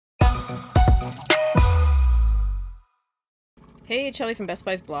Hey, it's Shelly from Best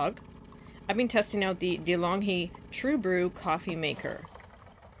Buy's blog. I've been testing out the De'Longhi TrueBrew coffee maker.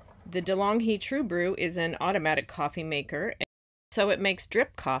 The De'Longhi TrueBrew is an automatic coffee maker, so it makes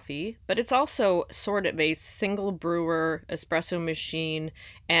drip coffee, but it's also sort of a single brewer, espresso machine,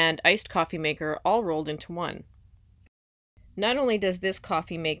 and iced coffee maker all rolled into one. Not only does this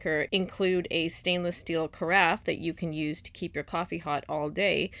coffee maker include a stainless steel carafe that you can use to keep your coffee hot all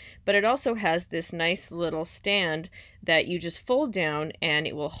day, but it also has this nice little stand that you just fold down and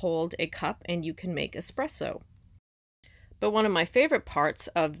it will hold a cup and you can make espresso. But one of my favorite parts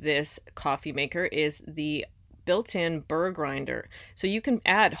of this coffee maker is the built-in burr grinder. So you can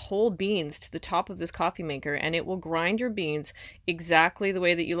add whole beans to the top of this coffee maker and it will grind your beans exactly the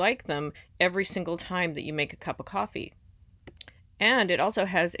way that you like them every single time that you make a cup of coffee. And it also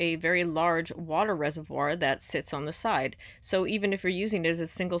has a very large water reservoir that sits on the side. So even if you're using it as a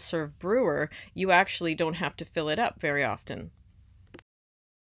single serve brewer, you actually don't have to fill it up very often.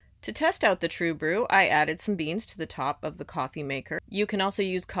 To test out the TrueBrew, I added some beans to the top of the coffee maker. You can also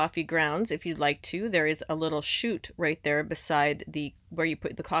use coffee grounds if you'd like to. There is a little chute right there beside where you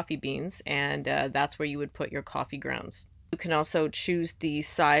put the coffee beans, and that's where you would put your coffee grounds. You can also choose the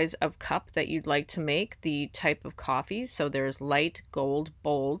size of cup that you'd like to make, the type of coffee. So there's light, gold,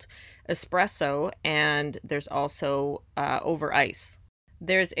 bold, espresso, and there's also over ice.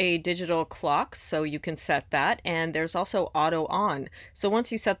 There's a digital clock, so you can set that, and there's also auto on. So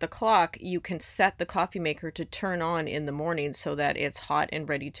once you set the clock, you can set the coffee maker to turn on in the morning so that it's hot and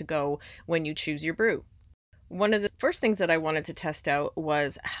ready to go when you choose your brew. One of the first things that I wanted to test out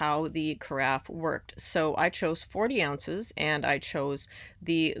was how the carafe worked. So I chose 40 ounces and I chose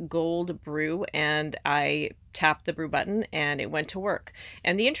the gold brew and I tapped the brew button and it went to work.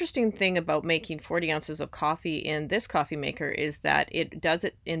 And the interesting thing about making 40 ounces of coffee in this coffee maker is that it does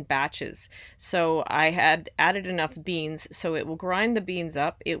it in batches. So I had added enough beans so it will grind the beans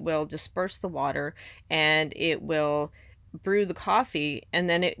up, it will disperse the water, and it will brew the coffee, and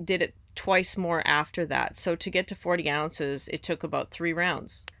then it did it twice more after that. So to get to 40 ounces, it took about 3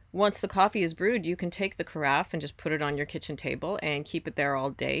 rounds. Once the coffee is brewed, you can take the carafe and just put it on your kitchen table and keep it there all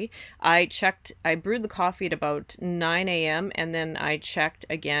day. I brewed the coffee at about 9 a.m. and then I checked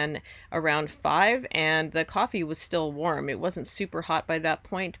again around 5 and the coffee was still warm. It wasn't super hot by that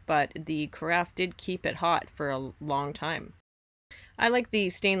point, but the carafe did keep it hot for a long time. I like the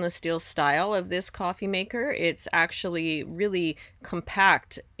stainless steel style of this coffee maker. It's actually really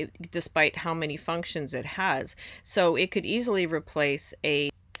compact despite how many functions it has. So it could easily replace a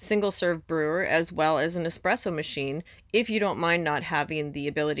single serve brewer as well as an espresso machine if you don't mind not having the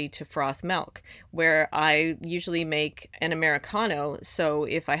ability to froth milk, where I usually make an Americano. So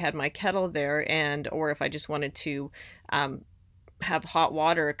if I had my kettle there or if I just wanted to have hot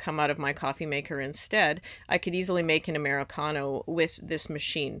water come out of my coffee maker instead, I could easily make an Americano with this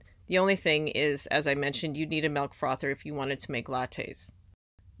machine. The only thing is, as I mentioned, you'd need a milk frother if you wanted to make lattes.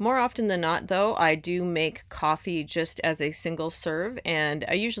 More often than not, though, I do make coffee just as a single serve, and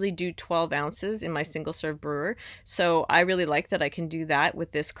I usually do 12 ounces in my single serve brewer, so I really like that I can do that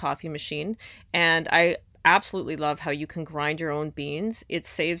with this coffee machine. And I absolutely love how you can grind your own beans. It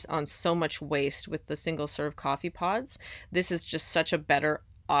saves on so much waste with the single serve coffee pods. This is just such a better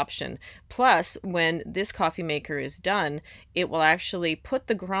option. Plus, when this coffee maker is done, it will actually put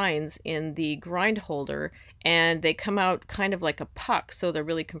the grinds in the grind holder and they come out kind of like a puck, so they're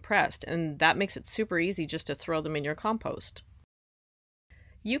really compressed, and that makes it super easy just to throw them in your compost.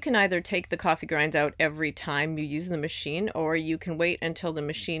 You can either take the coffee grinds out every time you use the machine, or you can wait until the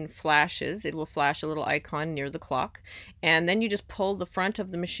machine flashes. It will flash a little icon near the clock, and then you just pull the front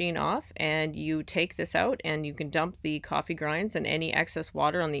of the machine off and you take this out and you can dump the coffee grinds, and any excess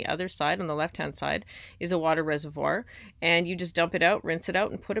water on the other side, on the left hand side, is a water reservoir, and you just dump it out, rinse it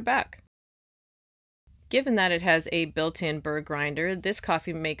out, and put it back. Given that it has a built-in burr grinder, this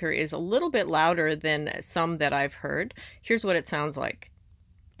coffee maker is a little bit louder than some that I've heard. Here's what it sounds like.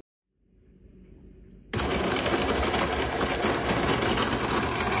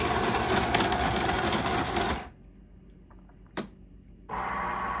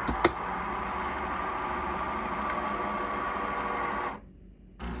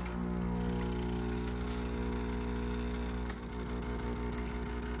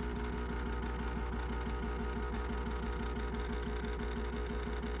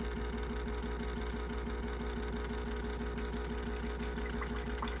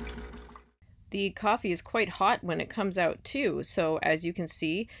 The coffee is quite hot when it comes out too, so as you can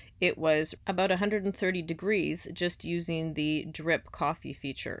see, it was about 130 degrees just using the drip coffee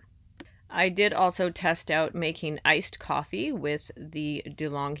feature. I did also test out making iced coffee with the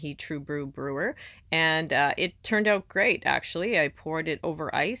De'Longhi TrueBrew brewer, and it turned out great, actually. I poured it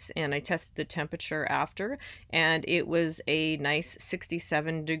over ice, and I tested the temperature after, and it was a nice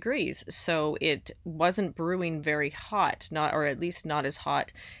 67 degrees. So it wasn't brewing very hot, or at least not as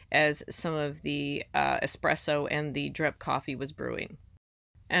hot as some of the espresso and the drip coffee was brewing.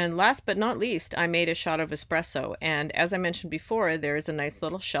 And last but not least, I made a shot of espresso. And as I mentioned before, there is a nice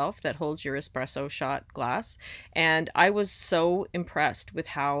little shelf that holds your espresso shot glass. And I was so impressed with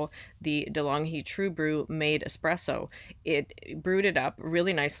how the De'Longhi TrueBrew made espresso. It brewed it up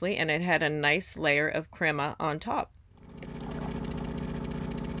really nicely, and it had a nice layer of crema on top.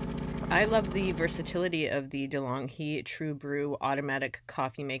 I love the versatility of the De'Longhi TrueBrew automatic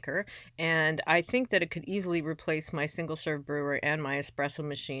coffee maker, and I think that it could easily replace my single-serve brewer and my espresso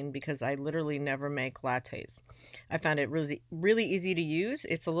machine because I literally never make lattes. I found it really easy to use.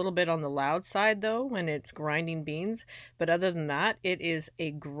 It's a little bit on the loud side though when it's grinding beans, but other than that, it is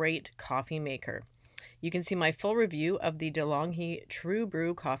a great coffee maker. You can see my full review of the De'Longhi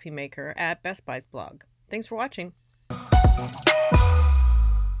TrueBrew coffee maker at Best Buy's blog. Thanks for watching.